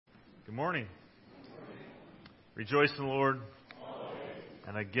Good morning. Rejoice in the Lord.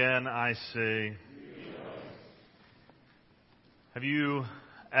 And again I say, have you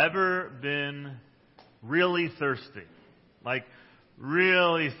ever been really thirsty? Like,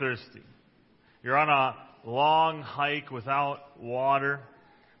 really thirsty. You're on a long hike without water.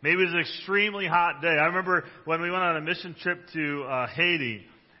 Maybe it's an extremely hot day. I remember when we went on a mission trip to Haiti,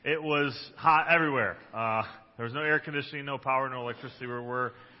 it was hot everywhere. There was no air conditioning, no power, no electricity where we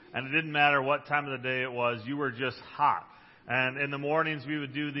were. And it didn't matter what time of the day it was, you were just hot. And in the mornings we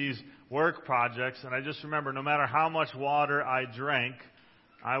would do these work projects, and I just remember no matter how much water I drank,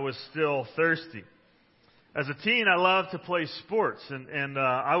 I was still thirsty. As a teen, I loved to play sports, and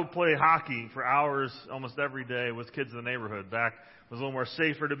I would play hockey for hours almost every day with kids in the neighborhood. Back it was a little more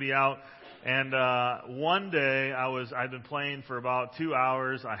safer to be out. And one day I'd been playing for about 2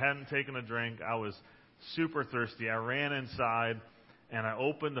 hours. I hadn't taken a drink. I was super thirsty. I ran inside and I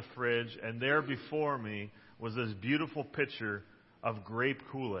opened the fridge, and there before me was this beautiful pitcher of grape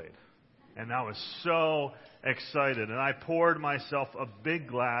Kool-Aid. And I was so excited. And I poured myself a big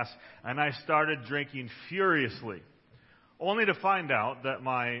glass, and I started drinking furiously. Only to find out that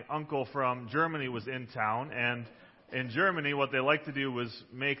my uncle from Germany was in town, and in Germany what they like to do was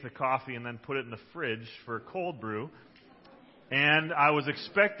make the coffee and then put it in the fridge for cold brew. And I was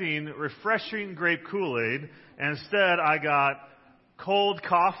expecting refreshing grape Kool-Aid, and instead I got cold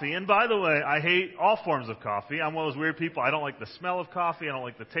coffee. And by the way, I hate all forms of coffee. I'm one of those weird people. I don't like the smell of coffee. I don't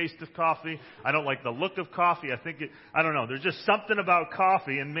like the taste of coffee. I don't like the look of coffee. I don't know. There's just something about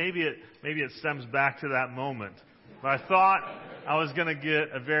coffee, and maybe it stems back to that moment. But I thought I was going to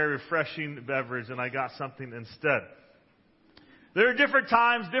get a very refreshing beverage, and I got something instead. There are different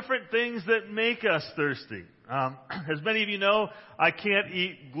times, different things that make us thirsty. As many of you know, I can't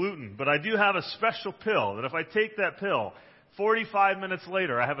eat gluten, but I do have a special pill that if I take that pill, 45 minutes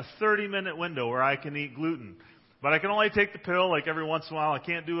later, I have a 30-minute window where I can eat gluten. But I can only take the pill like every once in a while. I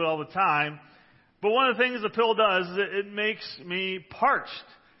can't do it all the time. But one of the things the pill does is it makes me parched.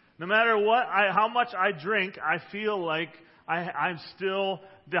 No matter how much I drink, I feel like I'm still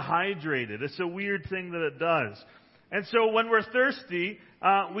dehydrated. It's a weird thing that it does. And so when we're thirsty,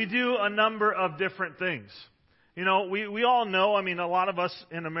 we do a number of different things. You know, we all know, a lot of us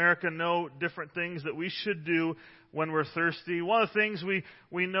in America know different things that we should do when we're thirsty. One of the things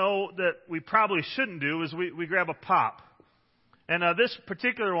we know that we probably shouldn't do is we grab a pop. And this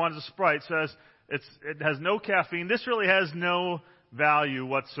particular one, the Sprite, says it has no caffeine. This really has no value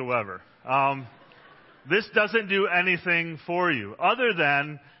whatsoever. This doesn't do anything for you other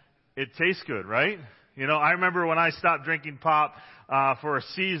than it tastes good, right? You know, I remember when I stopped drinking pop for a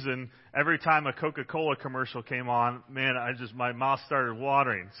season, every time a Coca-Cola commercial came on, man, my mouth started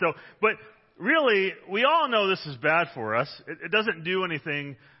watering. But really, we all know this is bad for us. It doesn't do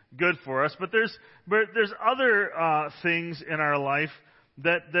anything good for us. But there's other things in our life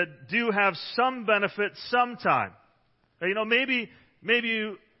that do have some benefit sometime. You know, maybe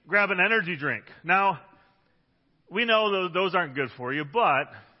you grab an energy drink. Now, we know those aren't good for you,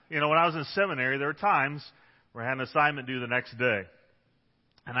 but you know, when I was in seminary, there were times where I had an assignment due the next day.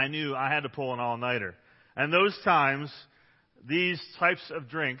 And I knew I had to pull an all-nighter. And those times, these types of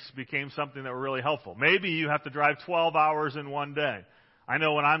drinks became something that were really helpful. Maybe you have to drive 12 hours in one day. I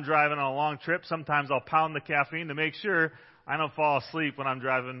know when I'm driving on a long trip, sometimes I'll pound the caffeine to make sure I don't fall asleep when I'm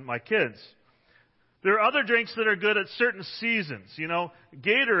driving my kids. There are other drinks that are good at certain seasons. You know,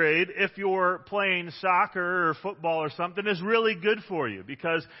 Gatorade, if you're playing soccer or football or something, is really good for you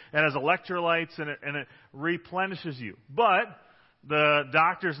because it has electrolytes and it replenishes you. But the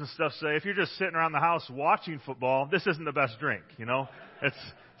doctors and stuff say if you're just sitting around the house watching football, this isn't the best drink. You know, it's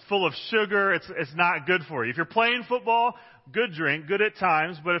full of sugar. It's not good for you. If you're playing football, good drink, good at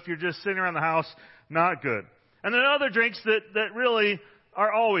times. But if you're just sitting around the house, not good. And then other drinks that really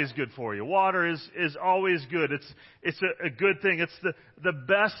are always good for you. Water is always good. It's a good thing. It's the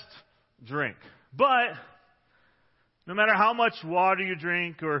best drink. But no matter how much water you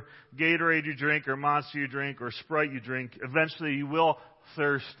drink or Gatorade you drink or Monster you drink or Sprite you drink, eventually you will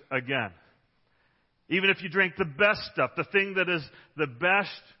thirst again. Even if you drink the best stuff, the thing that is the best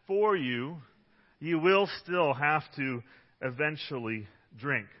for you, you will still have to eventually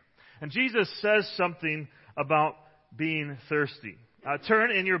drink. And Jesus says something about being thirsty. Turn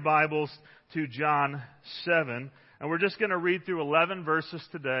in your Bibles to John 7, and we're just going to read through 11 verses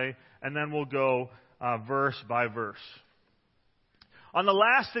today, and then we'll go verse by verse. On the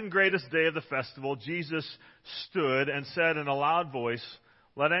last and greatest day of the festival, Jesus stood and said in a loud voice,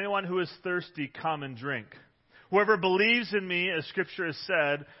 "Let anyone who is thirsty come and drink. Whoever believes in me, as Scripture has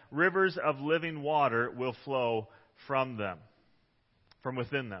said, rivers of living water will flow from them." from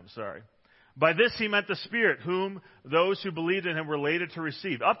within them, sorry. By this he meant the Spirit, whom those who believed in him were later to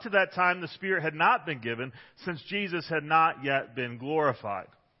receive. Up to that time, the Spirit had not been given, since Jesus had not yet been glorified.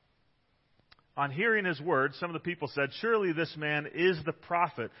 On hearing his words, some of the people said, "Surely this man is the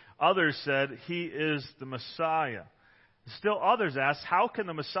prophet." Others said, "He is the Messiah." Still others asked, "How can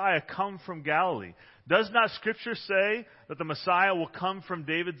the Messiah come from Galilee? Does not Scripture say that the Messiah will come from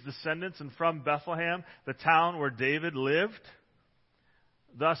David's descendants and from Bethlehem, the town where David lived?"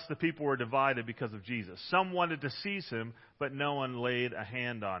 Thus the people were divided because of Jesus. Some wanted to seize him, but no one laid a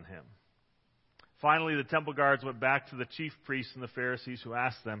hand on him. Finally, the temple guards went back to the chief priests and the Pharisees, who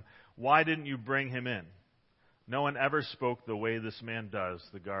asked them, "Why didn't you bring him in?" "No one ever spoke the way this man does,"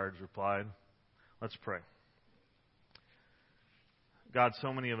 the guards replied. Let's pray. God,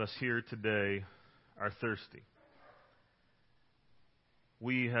 so many of us here today are thirsty.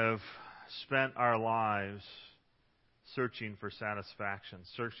 We have spent our lives searching for satisfaction,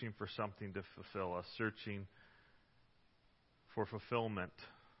 searching for something to fulfill us, searching for fulfillment.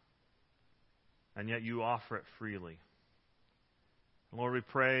 And yet you offer it freely. Lord, we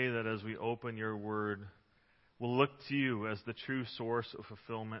pray that as we open your word, we'll look to you as the true source of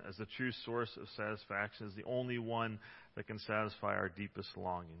fulfillment, as the true source of satisfaction, as the only one that can satisfy our deepest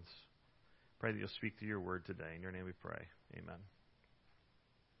longings. Pray that you'll speak to your word today. In your name we pray. Amen.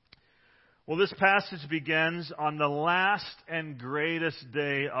 Well, this passage begins on the last and greatest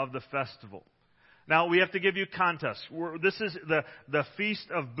day of the festival. Now, we have to give you context. This is the Feast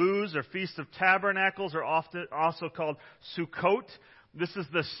of Booths, or Feast of Tabernacles, or often also called Sukkot. This is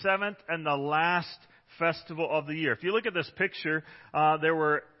the seventh and the last festival of the year. If you look at this picture, there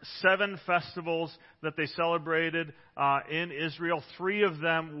were 7 festivals that they celebrated in Israel. 3 of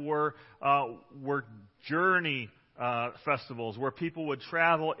them were journey festivals where people would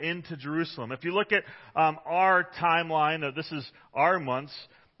travel into Jerusalem. If you look at our timeline, this is our months.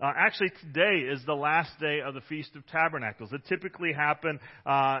 Actually, today is the last day of the Feast of Tabernacles. It typically happened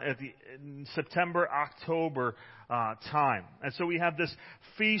at the September-October time. And so we have this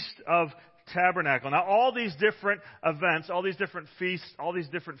Feast of Tabernacle. Now, all these different events, all these different feasts, all these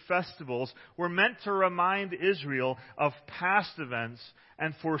different festivals were meant to remind Israel of past events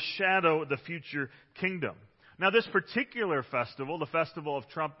and foreshadow the future kingdom. Now, this particular festival, the festival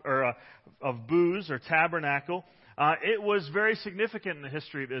of Booths or Tabernacle, it was very significant in the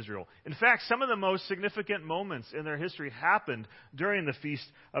history of Israel. In fact, some of the most significant moments in their history happened during the Feast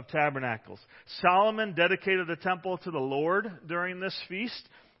of Tabernacles. Solomon dedicated the temple to the Lord during this feast.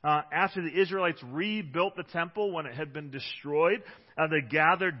 After the Israelites rebuilt the temple when it had been destroyed, they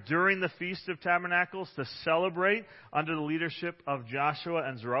gathered during the Feast of Tabernacles to celebrate under the leadership of Joshua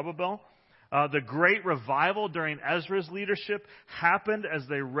and Zerubbabel. The great revival during Ezra's leadership happened as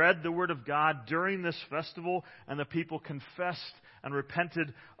they read the Word of God during this festival, and the people confessed and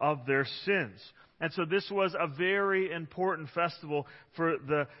repented of their sins. And so this was a very important festival for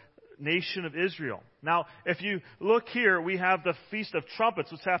the nation of Israel. Now, if you look here, we have the Feast of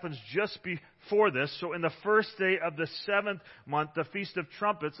Trumpets, which happens just before this. So in the first day of the 7th month, the Feast of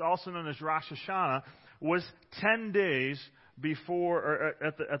Trumpets, also known as Rosh Hashanah, was 10 days before, or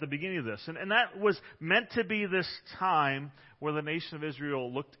at the beginning of this. And that was meant to be this time where the nation of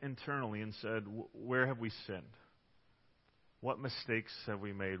Israel looked internally and said, where have we sinned? What mistakes have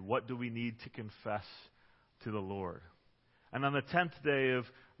we made? What do we need to confess to the Lord? And on the 10th day of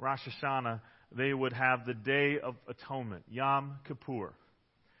Rosh Hashanah, they would have the Day of Atonement, Yom Kippur.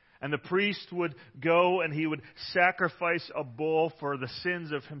 And the priest would go and he would sacrifice a bull for the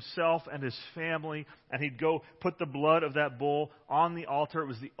sins of himself and his family. And he'd go put the blood of that bull on the altar. It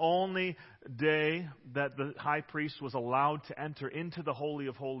was the only day that the high priest was allowed to enter into the Holy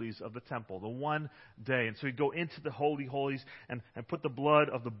of Holies of the temple. The one day. And so he'd go into the Holy of Holies and put the blood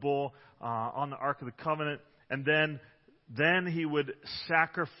of the bull on the Ark of the Covenant. And then he would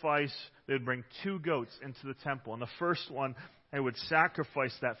sacrifice, they would bring 2 goats into the temple. And the first one, they would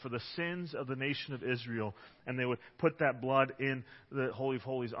sacrifice that for the sins of the nation of Israel. And they would put that blood in the Holy of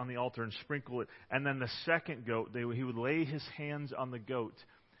Holies on the altar and sprinkle it. And then the second goat, he would lay his hands on the goat.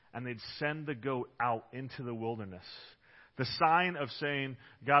 And they'd send the goat out into the wilderness. The sign of saying,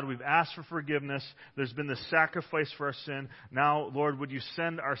 God, we've asked for forgiveness. There's been this sacrifice for our sin. Now, Lord, would you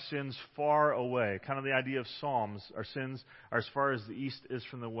send our sins far away? Kind of the idea of Psalms. Our sins are as far as the east is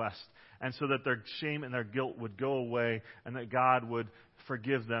from the west. And so that their shame and their guilt would go away and that God would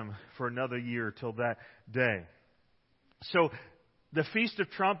forgive them for another year till that day. So the Feast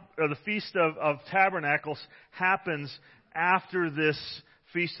of Tabernacles happens after this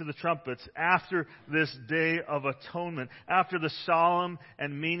Feast of the Trumpets, after this Day of Atonement, after the solemn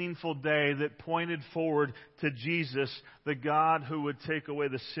and meaningful day that pointed forward to Jesus, the God who would take away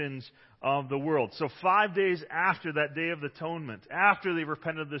the sins of the world. So 5 days after that Day of Atonement, after they've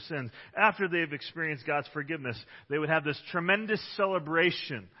repented of their sins, after they've experienced God's forgiveness, they would have this tremendous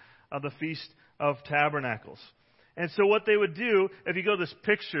celebration of the Feast of Tabernacles. And so what they would do, if you go to this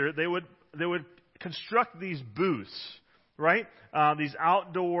picture, they would construct these booths, right? These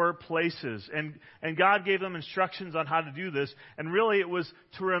outdoor places. And God gave them instructions on how to do this. And really it was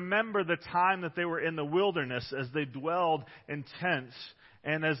to remember the time that they were in the wilderness as they dwelled in tents.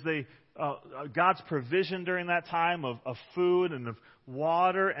 And as they, God's provision during that time of food and of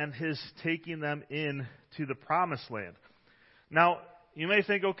water and His taking them in to the promised land. Now, you may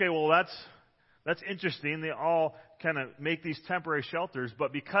think, okay, well that's interesting. They all kind of make these temporary shelters,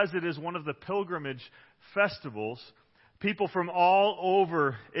 but because it is one of the pilgrimage festivals, people from all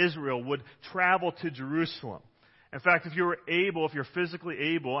over Israel would travel to Jerusalem. In fact, if you're physically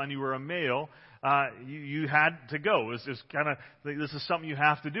able and you were a male, you had to go. It was just kind of, this is something you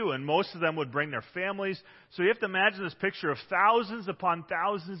have to do. And most of them would bring their families. So you have to imagine this picture of thousands upon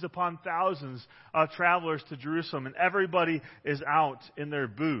thousands upon thousands of travelers to Jerusalem, and everybody is out in their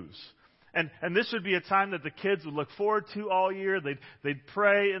booths. And this would be a time that the kids would look forward to all year. They'd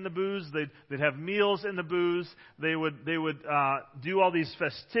pray in the booths. They'd have meals in the booths. They would do all these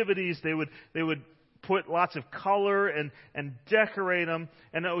festivities. They would put lots of color and decorate them.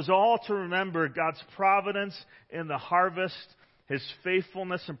 And it was all to remember God's providence in the harvest, His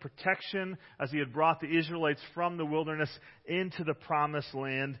faithfulness and protection as He had brought the Israelites from the wilderness into the promised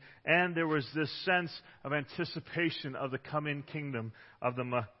land. And there was this sense of anticipation of the coming kingdom of the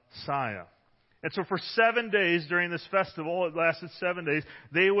Messiah. And so for 7 days during this festival, it lasted 7 days,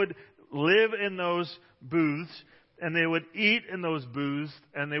 they would live in those booths, and they would eat in those booths,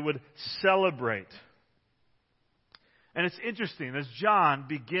 and they would celebrate. And it's interesting, as John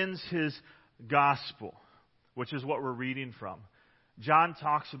begins his gospel, which is what we're reading from, John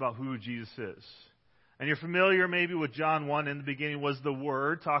talks about who Jesus is. And you're familiar maybe with John 1, in the beginning was the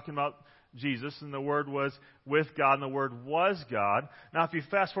Word, talking about Jesus, and the Word was with God, and the Word was God. Now, if you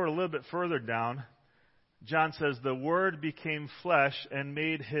fast forward a little bit further down, John says, the Word became flesh and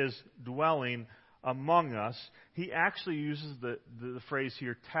made His dwelling among us. He actually uses the phrase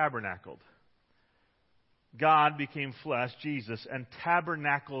here, tabernacled. God became flesh, Jesus, and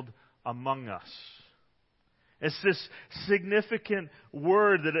tabernacled among us. It's this significant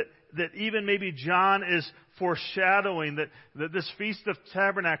word that even maybe John is foreshadowing, that this Feast of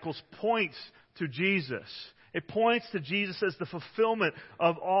Tabernacles points to Jesus. It points to Jesus as the fulfillment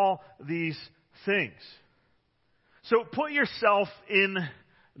of all these things. So put yourself in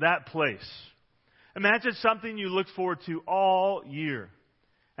that place. Imagine something you look forward to all year.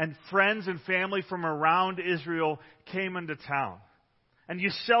 And friends and family from around Israel came into town. And you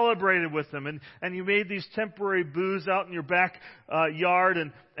celebrated with them, and you made these temporary booths out in your back yard,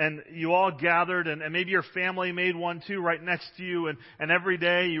 and you all gathered, and maybe your family made one too right next to you, and every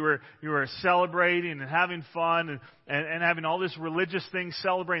day you were celebrating and having fun and having all this religious things,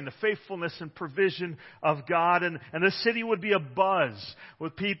 celebrating the faithfulness and provision of God, and the city would be abuzz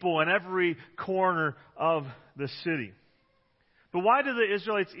with people in every corner of the city. But why do the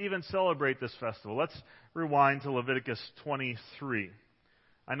Israelites even celebrate this festival? Let's rewind to Leviticus 23.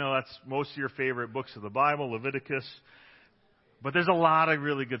 I know that's most of your favorite books of the Bible, Leviticus. But there's a lot of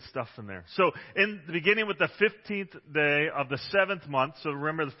really good stuff in there. So in the beginning with the 15th day of the 7th month, so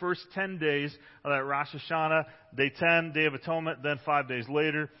remember the first 10 days of that Rosh Hashanah, day 10, Day of Atonement, then 5 days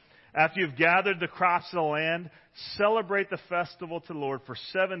later. After you've gathered the crops of the land, celebrate the festival to the Lord for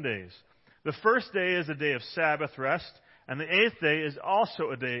 7 days. The first day is a day of Sabbath rest, and the 8th day is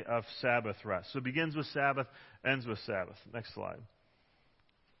also a day of Sabbath rest. So it begins with Sabbath, ends with Sabbath. Next slide.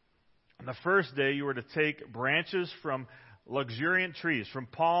 On the first day, you were to take branches from luxuriant trees, from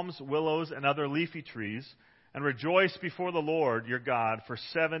palms, willows, and other leafy trees, and rejoice before the Lord your God for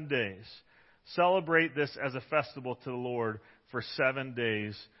 7 days. Celebrate this as a festival to the Lord for 7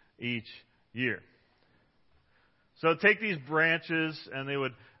 days each year. So take these branches, and they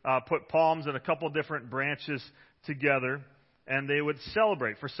would put palms and a couple different branches together, and they would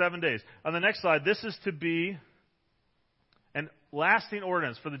celebrate for 7 days. On the next slide, this is to be an lasting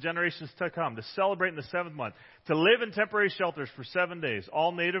ordinance for the generations to come, to celebrate in the 7th month, to live in temporary shelters for 7 days.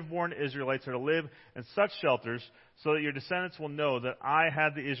 All native-born Israelites are to live in such shelters so that your descendants will know that I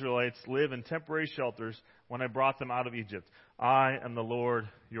had the Israelites live in temporary shelters when I brought them out of Egypt. I am the Lord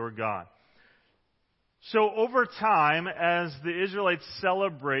your God. So over time, as the Israelites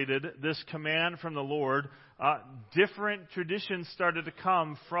celebrated this command from the Lord, different traditions started to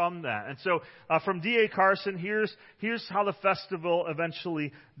come from that. And so from D.A. Carson, here's how the festival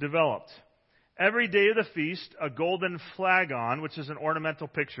eventually developed. Every day of the feast, a golden flagon, which is an ornamental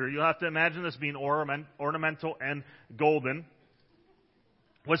picture, you'll have to imagine this being ornamental and golden,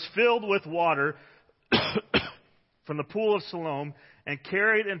 was filled with water from the pool of Siloam and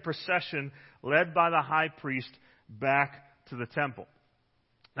carried in procession, led by the high priest, back to the temple.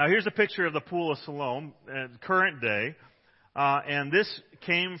 Now here's a picture of the pool of Siloam, current day, and this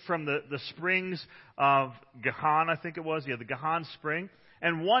came from the springs of Gihon, I think it was. Yeah, the Gihon spring.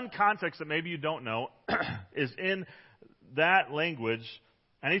 And one context that maybe you don't know is in that language,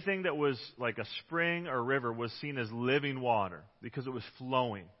 anything that was like a spring or river was seen as living water because it was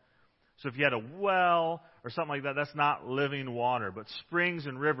flowing. So if you had a well or something like that, that's not living water. But springs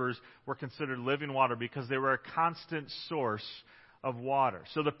and rivers were considered living water because they were a constant source of water.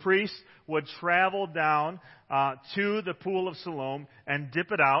 So the priest would travel down to the pool of Siloam and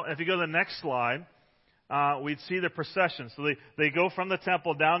dip it out. And if you go to the next slide, we'd see the procession. So they go from the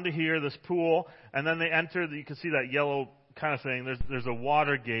temple down to here, this pool, and then they enter, you can see that yellow kind of thing. There's a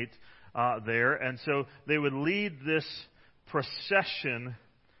water gate there. And so they would lead this procession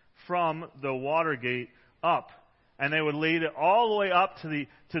from the water gate up. And they would lead it all the way up to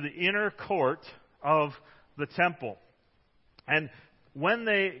the inner court of the temple. And when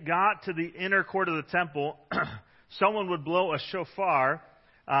they got to the inner court of the temple, someone would blow a shofar,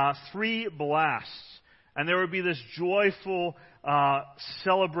 3 blasts. And there would be this joyful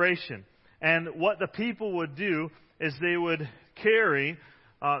celebration. And what the people would do is they would carry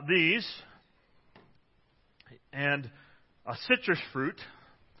these and a citrus fruit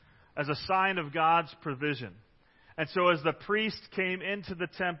as a sign of God's provision. And so as the priest came into the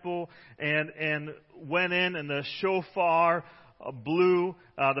temple and went in and the shofar blew,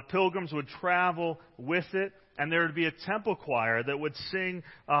 the pilgrims would travel with it. And there would be a temple choir that would sing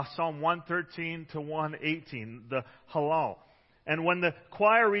Psalm 113 to 118, the Hallel. And when the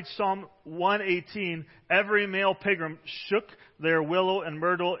choir reached Psalm 118, every male pilgrim shook their willow and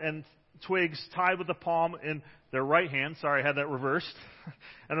myrtle and twigs tied with a palm in their right hand. Sorry, I had that reversed.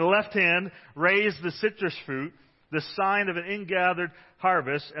 And the left hand raised the citrus fruit, the sign of an ingathered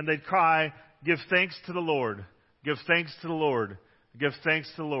harvest. And they'd cry, "Give thanks to the Lord. Give thanks to the Lord. Give thanks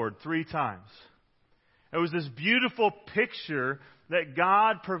to the Lord," 3 times. It was this beautiful picture that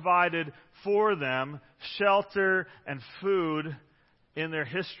God provided for them shelter and food in their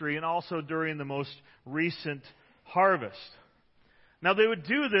history and also during the most recent harvest. Now they would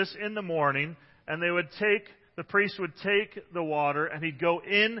do this in the morning, and the priest would take the water and he'd go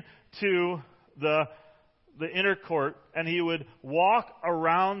into the inner court and he would walk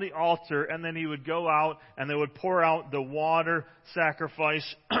around the altar, and then he would go out and they would pour out the water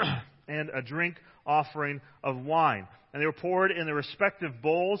sacrifice and a drink offering of wine. And they were poured in the respective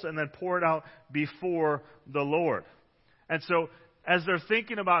bowls and then poured out before the Lord. And so as they're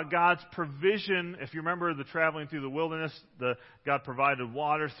thinking about God's provision, if you remember the traveling through the wilderness, God provided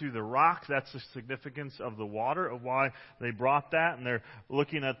water through the rock. That's the significance of the water, of why they brought that. And they're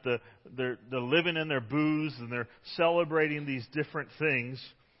looking at they're living in their booths and they're celebrating these different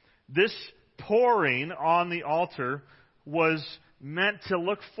things. This pouring on the altar was meant to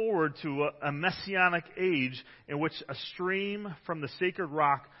look forward to a messianic age in which a stream from the sacred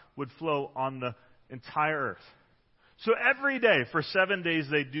rock would flow on the entire earth. So every day, for 7 days,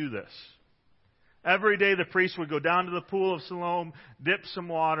 they do this. Every day the priest would go down to the pool of Siloam, dip some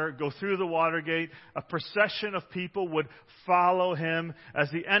water, go through the water gate. A procession of people would follow him.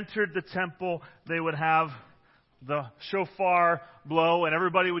 As he entered the temple, they would have the shofar blow, and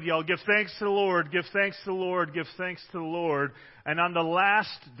everybody would yell, "Give thanks to the Lord, give thanks to the Lord, give thanks to the Lord." And on the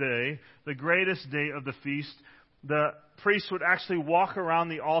last day, the greatest day of the feast, the priest would actually walk around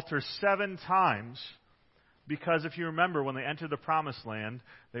the altar 7 times, because if you remember, when they entered the promised land,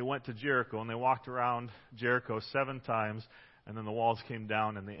 they went to Jericho, and they walked around Jericho 7 times, and then the walls came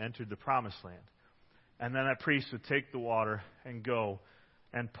down, and they entered the promised land. And then that priest would take the water and go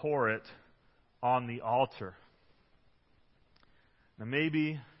and pour it on the altar. Now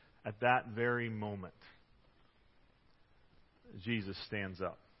maybe at that very moment, Jesus stands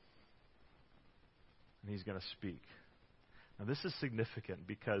up. And he's going to speak. Now this is significant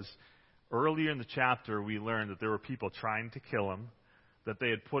because earlier in the chapter we learned that there were people trying to kill him, that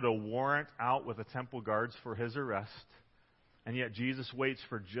they had put a warrant out with the temple guards for his arrest, and yet Jesus waits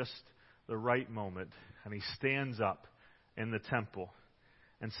for just the right moment, and he stands up in the temple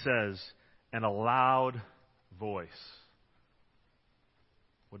and says in a loud voice,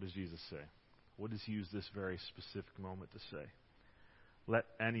 what does Jesus say? what does he use this very specific moment to say? Let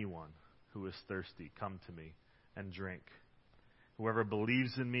anyone who is thirsty come to me and drink. Whoever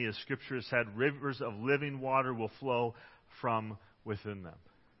believes in me, as Scripture has said, rivers of living water will flow from within them.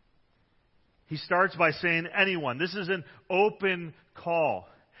 He starts by saying anyone. This is an open call.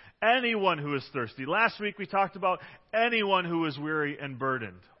 Anyone who is thirsty. Last week we talked about anyone who is weary and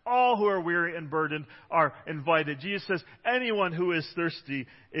burdened. All who are weary and burdened are invited. Jesus says anyone who is thirsty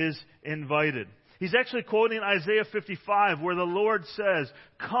is invited. He's actually quoting Isaiah 55 where the Lord says,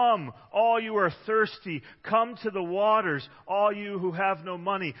 "Come, all you are thirsty. Come to the waters, all you who have no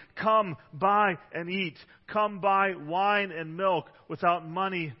money. Come, buy and eat. Come buy wine and milk without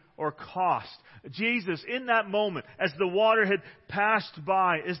money or cost." Jesus, in that moment, as the water had passed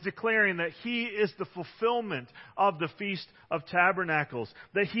by, is declaring that He is the fulfillment of the Feast of Tabernacles,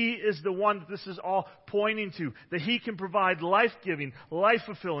 that He is the one that this is all pointing to, that He can provide life-giving,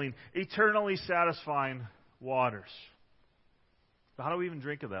 life-fulfilling, eternally satisfying waters. But how do we even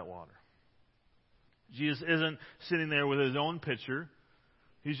drink of that water? Jesus isn't sitting there with His own pitcher.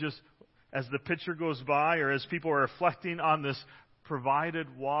 He's just, as the pitcher goes by, or as people are reflecting on this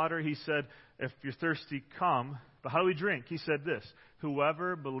provided water, He said, if you're thirsty, come. But how do we drink? He said this,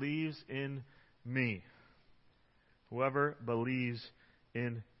 whoever believes in me. Whoever believes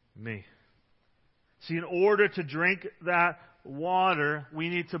in me. See, in order to drink that water, we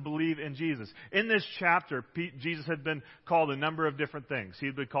need to believe in Jesus. In this chapter, Jesus had been called a number of different things. He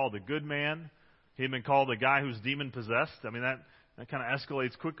had been called a good man. He had been called a guy who's demon-possessed. I mean, that kind of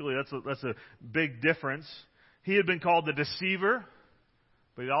escalates quickly. That's a big difference. He had been called the deceiver,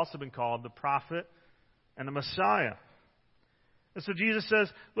 but he'd also been called the prophet and the Messiah. And so Jesus says,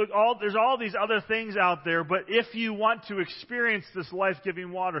 look, there's all these other things out there, but if you want to experience this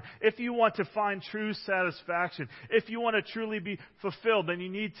life-giving water, if you want to find true satisfaction, if you want to truly be fulfilled, then you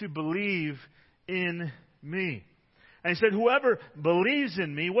need to believe in me. And he said, whoever believes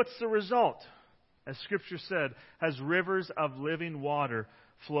in me, what's the result? As Scripture said, has rivers of living water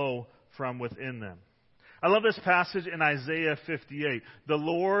flow from within them. I love this passage in Isaiah 58. The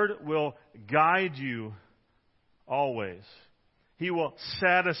Lord will guide you always. He will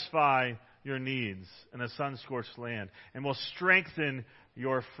satisfy your needs in a sun-scorched land and will strengthen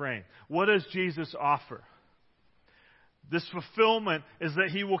your frame. What does Jesus offer? This fulfillment is that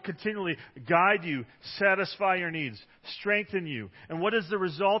He will continually guide you, satisfy your needs, strengthen you. And what is the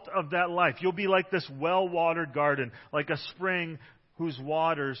result of that life? You'll be like this well-watered garden, like a spring whose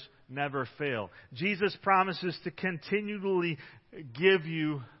waters never fail. Jesus promises to continually give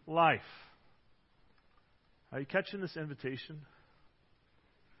you life. Are you catching this invitation?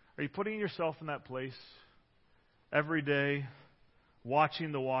 Are you putting yourself in that place every day,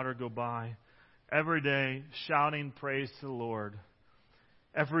 watching the water go by, every day shouting praise to the Lord,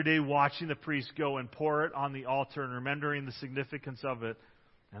 every day watching the priest go and pour it on the altar and remembering the significance of it,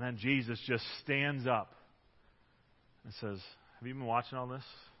 and then Jesus just stands up and says, have you been watching all this?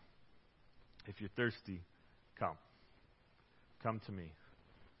 If you're thirsty, come. Come to me.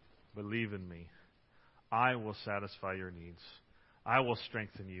 Believe in me. I will satisfy your needs. I will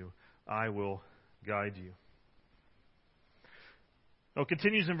strengthen you. I will guide you. Now it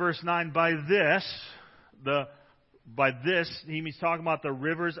continues in verse 9. By this, he's talking about the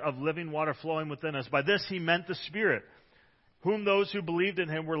rivers of living water flowing within us. By this he meant the Spirit, whom those who believed in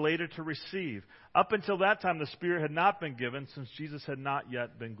Him were later to receive. Up until that time, the Spirit had not been given, since Jesus had not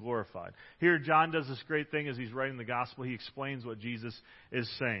yet been glorified. Here, John does this great thing as he's writing the Gospel. He explains what Jesus is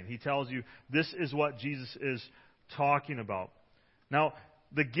saying. He tells you this is what Jesus is talking about. Now,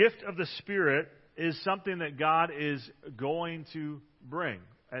 the gift of the Spirit is something that God is going to bring.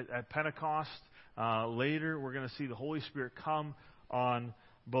 At Pentecost, later, we're going to see the Holy Spirit come on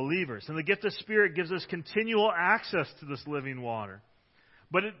believers. And the gift of Spirit gives us continual access to this living water.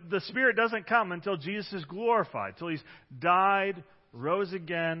 But the Spirit doesn't come until Jesus is glorified, until He's died, rose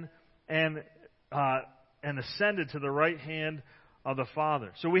again, and ascended to the right hand of the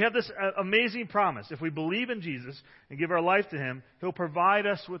Father. So we have this amazing promise. If we believe in Jesus and give our life to Him, He'll provide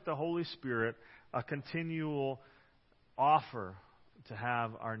us with the Holy Spirit, a continual offer to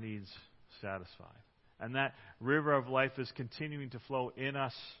have our needs satisfied. And that river of life is continuing to flow in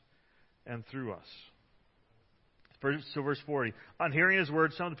us and through us. So verse 40. On hearing His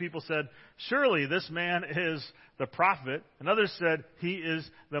word, some of the people said, surely this man is the prophet. And others said, he is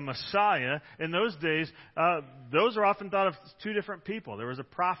the Messiah. In those days, those are often thought of as two different people. There was a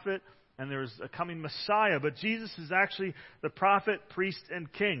prophet and there was a coming Messiah. But Jesus is actually the prophet, priest,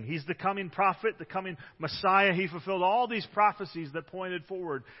 and king. He's the coming prophet, the coming Messiah. He fulfilled all these prophecies that pointed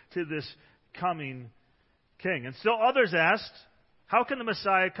forward to this coming king. And still others asked, how can the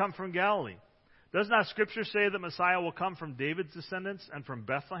Messiah come from Galilee? Does not Scripture say that Messiah will come from David's descendants and from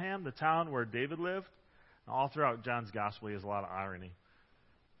Bethlehem, the town where David lived? All throughout John's Gospel, he has a lot of irony.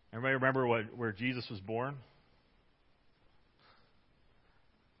 Everybody remember where Jesus was born?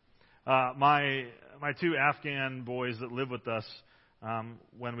 My two Afghan boys that live with us,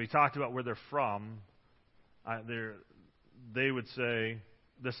 when we talked about where they're from, they would say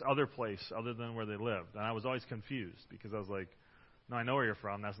this other place other than where they lived. And I was always confused because I was like, no, I know where you're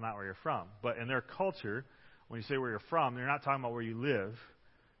from. That's not where you're from. But in their culture, when you say where you're from, you're not talking about where you live.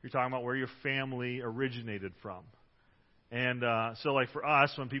 You're talking about where your family originated from. And so like for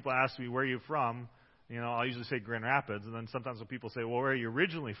us, when people ask me, where are you from? I'll usually say Grand Rapids. And then sometimes when people say, well, where are you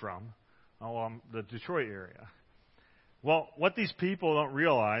originally from? Oh, well, I'm the Detroit area. Well, what these people don't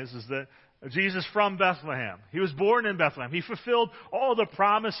realize is that Jesus from Bethlehem. He was born in Bethlehem. He fulfilled all the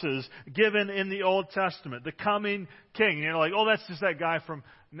promises given in the Old Testament. The coming king. You're like, oh, that's just that guy from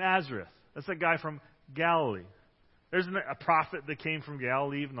Nazareth. That's that guy from Galilee. There's a prophet that came from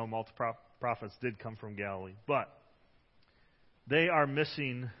Galilee, even though multiple prophets did come from Galilee. But they are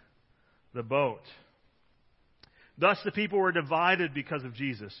missing the boat. Thus the people were divided because of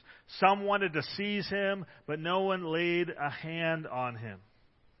Jesus. Some wanted to seize him, but no one laid a hand on him.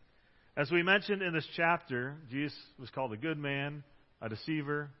 As we mentioned in this chapter, Jesus was called a good man, a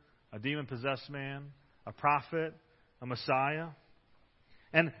deceiver, a demon-possessed man, a prophet, a Messiah.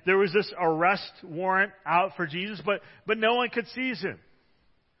 And there was this arrest warrant out for Jesus, but no one could seize him.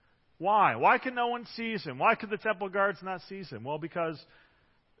 Why? Why could no one seize him? Why could the temple guards not seize him? Well, because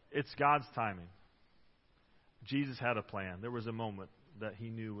it's God's timing. Jesus had a plan. There was a moment that he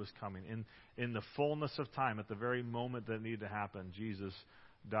knew was coming. In the fullness of time, at the very moment that needed to happen, Jesus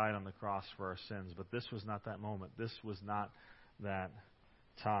died on the cross for our sins. But this was not that moment. This was not that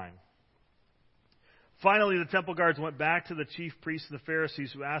time. Finally, the temple guards went back to the chief priests and the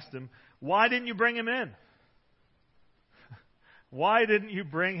Pharisees, who asked him, why didn't you bring him in? Why didn't you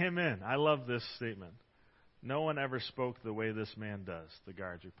bring him in? I love this statement. No one ever spoke the way this man does, the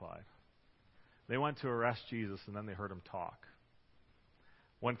guards replied. They went to arrest Jesus, and then they heard him talk.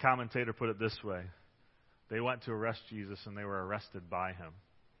 One commentator put it this way. They went to arrest Jesus, and they were arrested by him.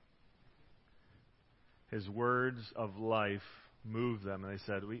 His words of life moved them, and they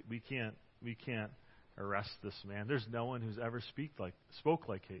said, we can't arrest this man. There's no one who's ever spoke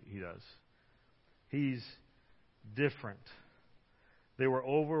like he does. He's different. They were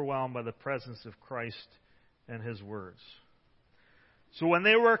overwhelmed by the presence of Christ and his words. So when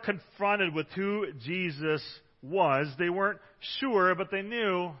they were confronted with who Jesus was, they weren't sure, but they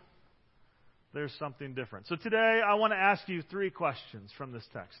knew there's something different. So today I want to ask you 3 questions from this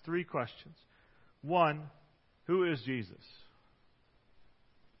text. 3 questions. 1, who is Jesus?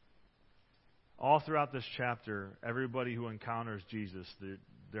 All throughout this chapter, everybody who encounters Jesus,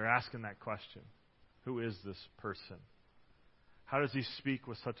 they're asking that question. Who is this person? How does he speak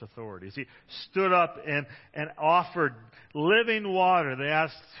with such authority? As he stood up and offered living water, they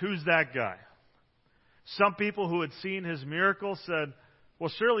asked, who's that guy? Some people who had seen his miracles said,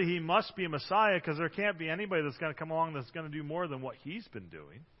 well, surely he must be a Messiah, because there can't be anybody that's going to come along that's going to do more than what he's been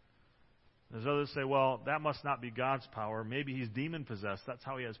doing. There's others say, well, that must not be God's power. Maybe he's demon-possessed. That's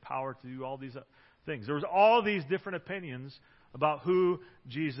how he has power to do all these things. There was all these different opinions about who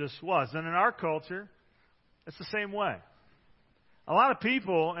Jesus was. And in our culture, it's the same way. A lot of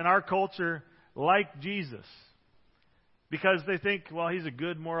people in our culture like Jesus because they think, well, he's a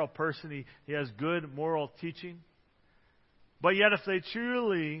good moral person. He has good moral teaching. But yet if they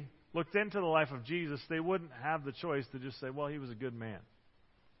truly looked into the life of Jesus, they wouldn't have the choice to just say, well, he was a good man.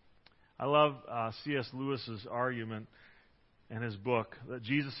 I love C.S. Lewis's argument in his book that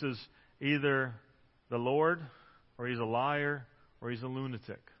Jesus is either the Lord, or he's a liar, or he's a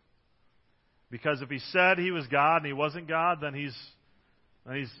lunatic. Because if he said he was God and he wasn't God, then he's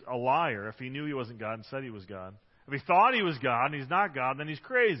a liar. If he knew he wasn't God and said he was God. If he thought he was God and he's not God, then he's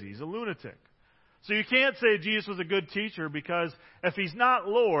crazy. He's a lunatic. So you can't say Jesus was a good teacher, because if he's not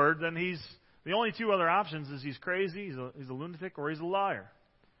Lord, then the only 2 other options is he's crazy, he's a lunatic, or he's a liar.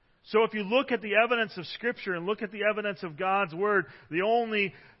 So if you look at the evidence of Scripture and look at the evidence of God's Word, the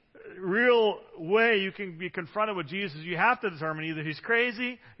only real way you can be confronted with Jesus is you have to determine either he's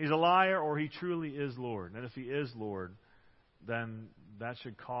crazy, he's a liar, or he truly is Lord. And if he is Lord, then that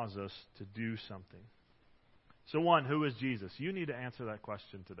should cause us to do something. So 1, who is Jesus? You need to answer that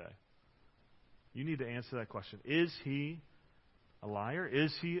question today. You need to answer that question. Is he a liar?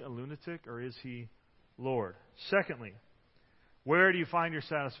 Is he a lunatic? Or is he Lord? Secondly, where do you find your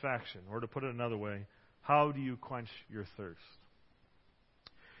satisfaction? Or to put it another way, how do you quench your thirst?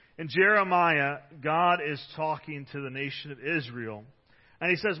 In Jeremiah, God is talking to the nation of Israel And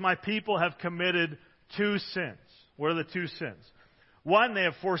he says, my people have committed two sins. What are the two sins? One, they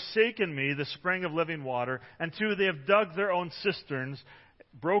have forsaken me, the spring of living water. And two, they have dug their own cisterns,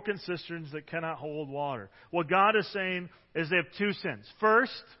 broken cisterns that cannot hold water. What God is saying is they have two sins.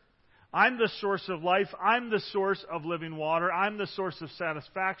 First, I'm the source of life. I'm the source of living water. I'm the source of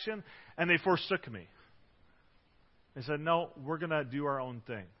satisfaction. And they forsook me. They said, no, we're going to do our own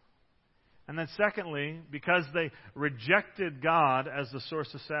thing. And then secondly, because they rejected God as the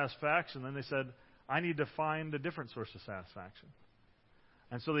source of satisfaction, then they said, I need to find a different source of satisfaction.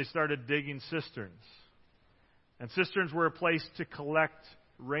 And so they started digging cisterns. And cisterns were a place to collect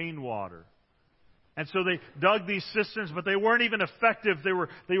rainwater. And so they dug these cisterns, but they weren't even effective.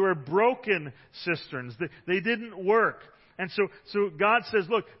 They were broken cisterns. They didn't work. And so God says,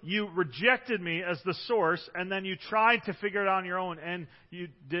 look, you rejected me as the source, and then you tried to figure it out on your own, and you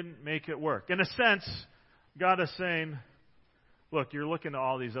didn't make it work. In a sense, God is saying, look, you're looking to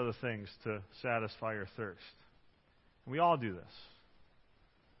all these other things to satisfy your thirst. And we all do this.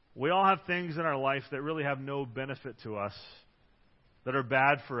 We all have things in our life that really have no benefit to us, that are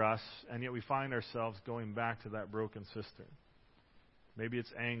bad for us, and yet we find ourselves going back to that broken cistern. Maybe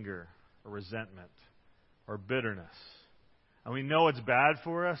it's anger or resentment or bitterness. And we know it's bad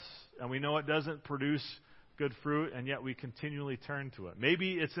for us, and we know it doesn't produce good fruit, and yet we continually turn to it.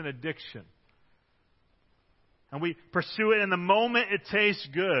 Maybe it's an addiction. And we pursue it in the moment it tastes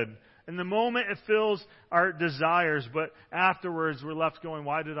good. In the moment it fills our desires, but afterwards we're left going,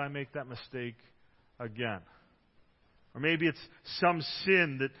 why did I make that mistake again? Or maybe it's some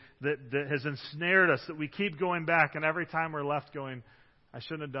sin that has ensnared us, that we keep going back, and every time we're left going, I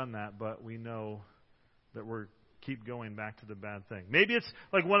shouldn't have done that, but we know that we're keep going back to the bad thing. Maybe it's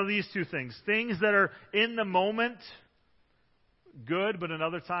like one of these two things. Things that are in the moment good, but in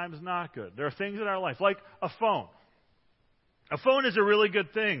other times not good. There are things in our life, like a phone. A phone is a really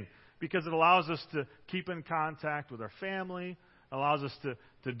good thing because it allows us to keep in contact with our family, allows us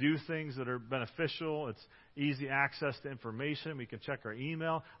to do things that are beneficial. It's easy access to information. We can check our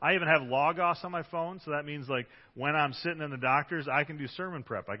email. I even have log-offs on my phone, so that means like when I'm sitting in the doctor's, I can do sermon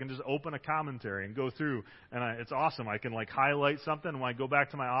prep. I can just open a commentary and go through, and it's awesome. I can like highlight something, and when I go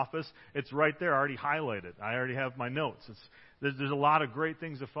back to my office, it's right there, already highlighted. I already have my notes. There's a lot of great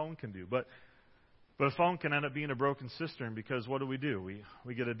things a phone can do, but a phone can end up being a broken cistern because what do?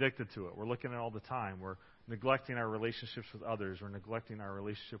 We get addicted to it. We're looking at it all the time. We're neglecting our relationships with others. We're neglecting our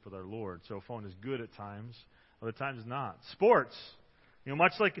relationship with our Lord. So a phone is good at times, other times not. Sports.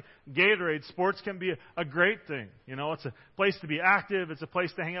 Much like Gatorade, sports can be a great thing. It's a place to be active. It's a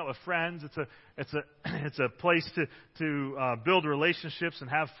place to hang out with friends. It's a place to build relationships and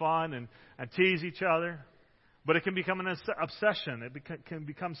have fun and tease each other. But it can become an obsession. It can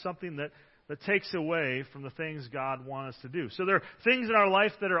become something that takes away from the things God wants us to do. So there are things in our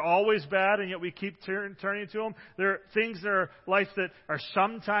life that are always bad, and yet we keep turning to them. There are things in our life that are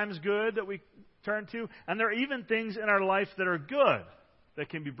sometimes good that we turn to. And there are even things in our life that are good that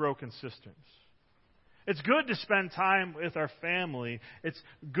can be broken cisterns. It's good to spend time with our family. It's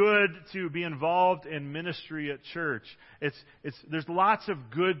good to be involved in ministry at church. There's lots of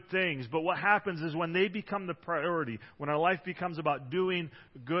good things, but what happens is when they become the priority, when our life becomes about doing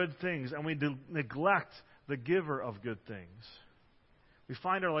good things and we neglect the giver of good things, we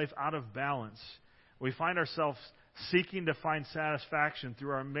find our life out of balance. We find ourselves seeking to find satisfaction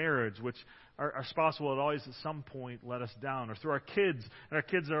through our marriage, which our spouse will always at some point let us down, or through our kids, and our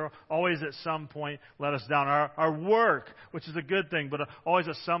kids are always at some point let us down. Our work, which is a good thing, but always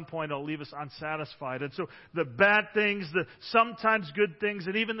at some point it'll leave us unsatisfied. And so the bad things, the sometimes good things,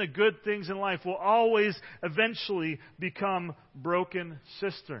 and even the good things in life will always eventually become broken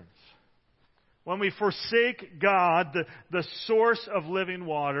cisterns. When we forsake God, the source of living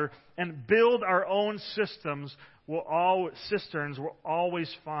water, and build our own cisterns, we'll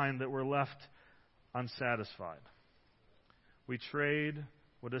always find that we're left unsatisfied. We trade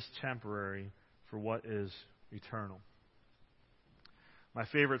what is temporary for what is eternal. My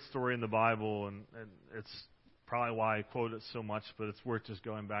favorite story in the Bible, and it's probably why I quote it so much, but it's worth just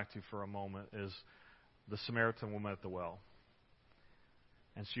going back to for a moment, is the Samaritan woman at the well.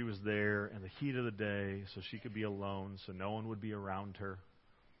 And she was there in the heat of the day so she could be alone, so no one would be around her.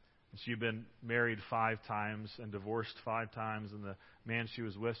 And she had been married 5 times and divorced 5 times, and the man she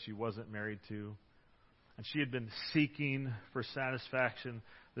was with she wasn't married to. And she had been seeking for satisfaction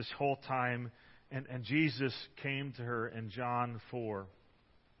this whole time. And Jesus came to her in John 4.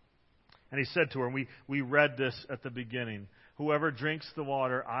 And he said to her, and we read this at the beginning, whoever drinks the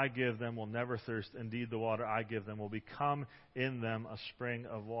water I give them will never thirst. Indeed, the water I give them will become in them a spring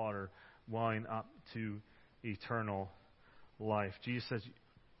of water, welling up to eternal life. Jesus says,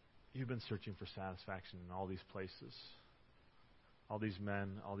 you've been searching for satisfaction in all these places. All these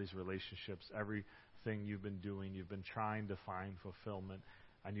men, all these relationships, everything you've been doing, you've been trying to find fulfillment,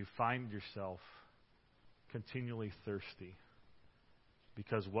 and you find yourself continually thirsty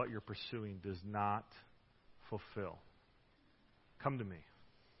because what you're pursuing does not fulfill. Come to me.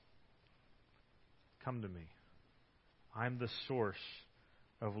 Come to me. I'm the source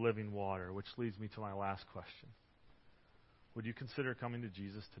of living water, which leads me to my last question. Would you consider coming to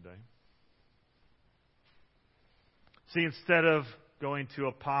Jesus today? See, instead of going to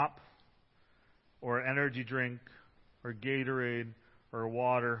a pop or an energy drink or Gatorade or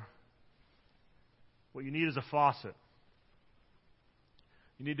water, what you need is a faucet.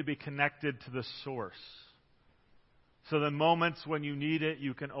 You need to be connected to the source. So the moments when you need it,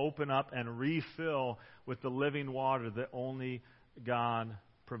 you can open up and refill with the living water that only God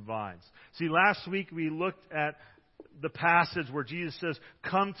provides. See, last week we looked at the passage where Jesus says,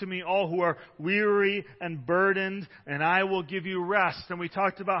 come to me all who are weary and burdened, and I will give you rest. And we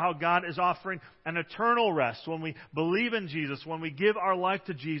talked about how God is offering an eternal rest. When we believe in Jesus, when we give our life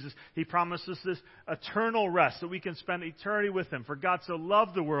to Jesus, He promises this eternal rest, that we can spend eternity with Him. For God so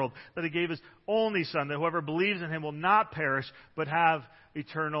loved the world that He gave His only Son, that whoever believes in Him will not perish, but have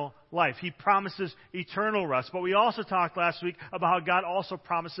eternal life. He promises eternal rest. But we also talked last week about how God also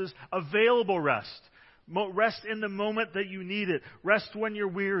promises available rest. Rest in the moment that you need it. Rest when you're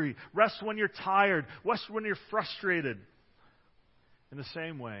weary. Rest when you're tired. Rest when you're frustrated. In the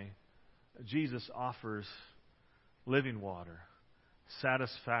same way, Jesus offers living water,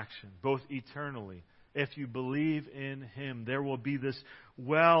 satisfaction, both eternally. If you believe in Him, there will be this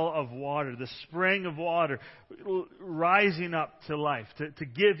well of water, the spring of water rising up to life, to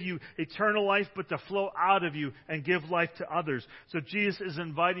give you eternal life, but to flow out of you and give life to others. So Jesus is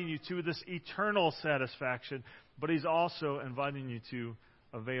inviting you to this eternal satisfaction, but He's also inviting you to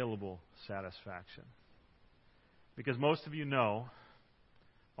available satisfaction. Because most of you know,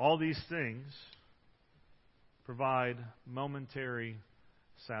 all these things provide momentary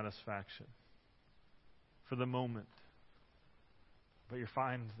satisfaction for the moment. But you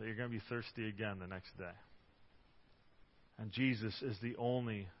find that you're going to be thirsty again the next day. And Jesus is the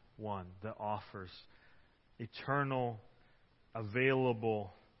only one that offers eternal,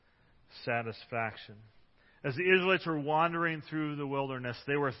 available satisfaction. As the Israelites were wandering through the wilderness,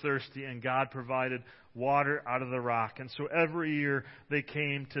 they were thirsty, and God provided water out of the rock. And so every year they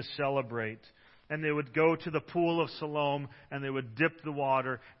came to celebrate. And they would go to the pool of Siloam, and they would dip the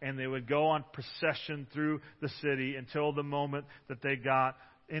water, and they would go on procession through the city until the moment that they got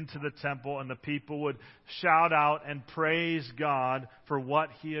into the temple, and the people would shout out and praise God for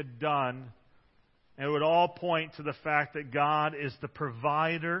what He had done. And it would all point to the fact that God is the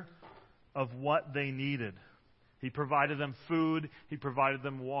provider of what they needed. He provided them food. He provided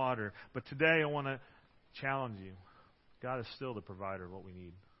them water. But today I want to challenge you. God is still the provider of what we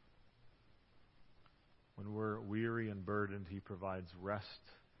need. When we're weary and burdened, He provides rest.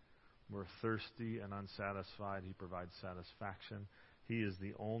 When we're thirsty and unsatisfied, He provides satisfaction. He is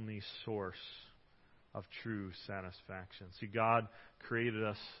the only source of true satisfaction. See, God created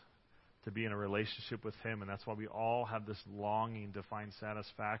us to be in a relationship with Him, and that's why we all have this longing to find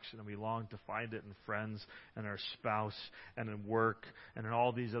satisfaction, and we long to find it in friends and our spouse and in work and in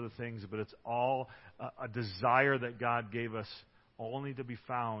all these other things, but it's all a desire that God gave us only to be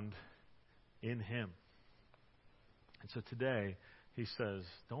found in Him. And so today, He says,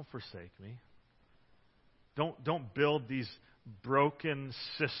 don't forsake me. Don't build these broken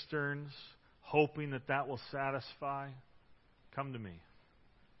cisterns hoping that will satisfy. Come to me,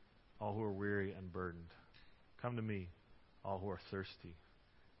 all who are weary and burdened. Come to me, all who are thirsty,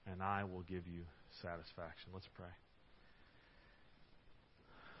 and I will give you satisfaction. Let's pray.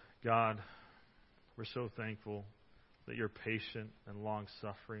 God, we're so thankful that You're patient and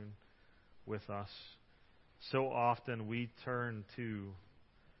long-suffering with us. So often we turn to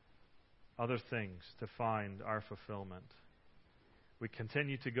other things to find our fulfillment. We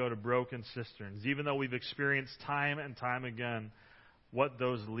continue to go to broken cisterns, even though we've experienced time and time again what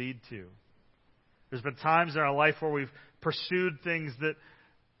those lead to. There's been times in our life where we've pursued things that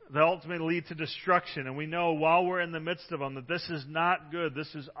ultimately lead to destruction, and we know while we're in the midst of them that this is not good,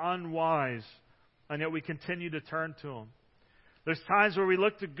 this is unwise, and yet we continue to turn to Him. There's times where we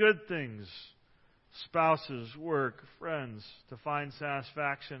look to good things, spouses, work, friends, to find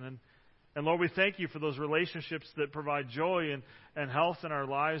satisfaction. And Lord, we thank You for those relationships that provide joy and health in our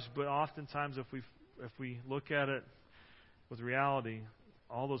lives. But oftentimes, if we look at it with reality,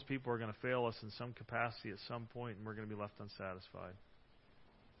 all those people are going to fail us in some capacity at some point, and we're going to be left unsatisfied.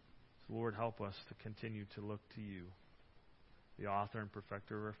 So Lord, help us to continue to look to You. the author and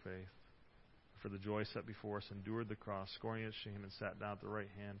perfecter of our faith, for the joy set before us, endured the cross, scorning its shame, and sat down at the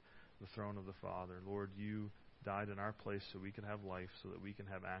right hand of the throne of the Father. Lord, you died in our place so we can have life, so that we can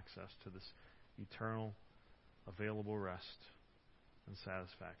have access to this eternal, available rest and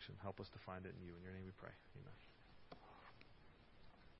satisfaction. Help us to find it in you. In your name we pray. Amen.